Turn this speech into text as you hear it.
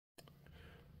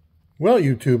Well,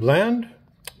 YouTube land,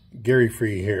 Gary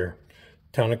Free here,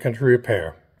 Town & Country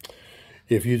Repair.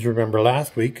 If you remember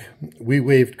last week, we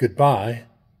waved goodbye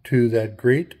to that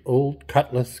great old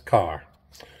Cutlass car.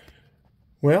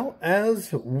 Well, as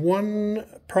one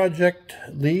project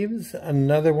leaves,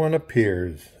 another one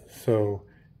appears. So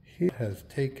he has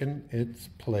taken its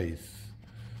place.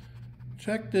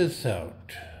 Check this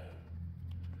out.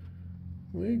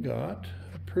 We got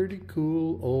a pretty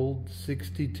cool old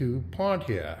 62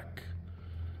 Pontiac.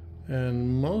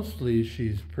 And mostly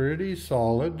she's pretty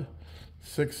solid.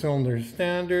 6-cylinder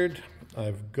standard.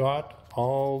 I've got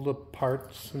all the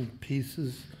parts and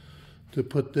pieces to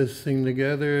put this thing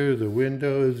together. The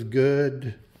window is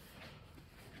good.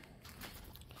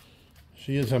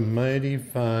 She is a mighty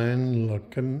fine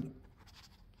looking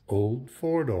old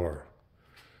 4-door.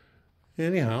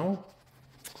 Anyhow,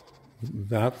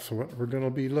 that's what we're going to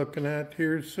be looking at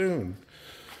here soon.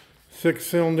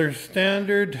 6-cylinder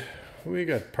standard. We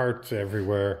got parts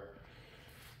everywhere.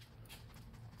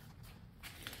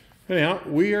 Anyhow,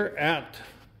 we are at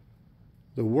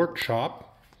the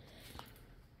workshop,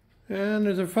 and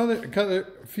there's a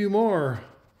few more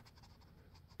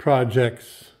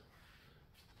projects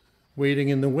waiting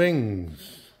in the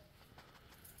wings,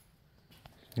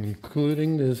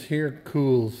 including this here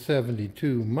cool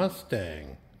 72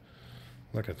 Mustang.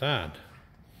 Look at that.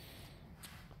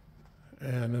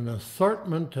 And an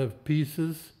assortment of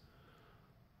pieces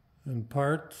and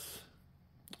parts,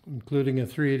 including a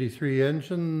 383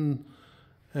 engine,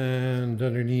 and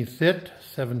underneath it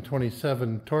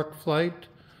 727 Torque Flight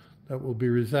that will be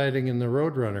residing in the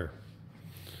Roadrunner.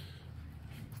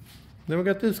 Then we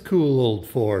got this cool old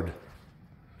Ford.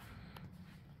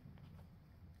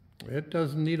 It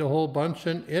doesn't need a whole bunch,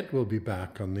 and it will be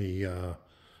back on the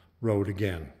road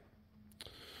again.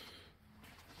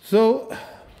 So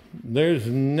there's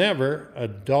never a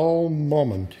dull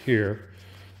moment here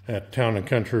at Town &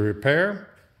 Country Repair,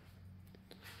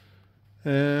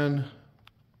 and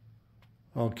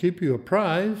I'll keep you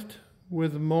apprised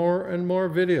with more and more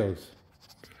videos.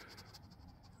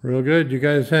 Real good. You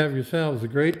guys have yourselves a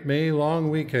great May long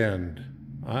weekend.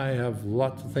 I have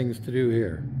lots of things to do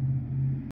here.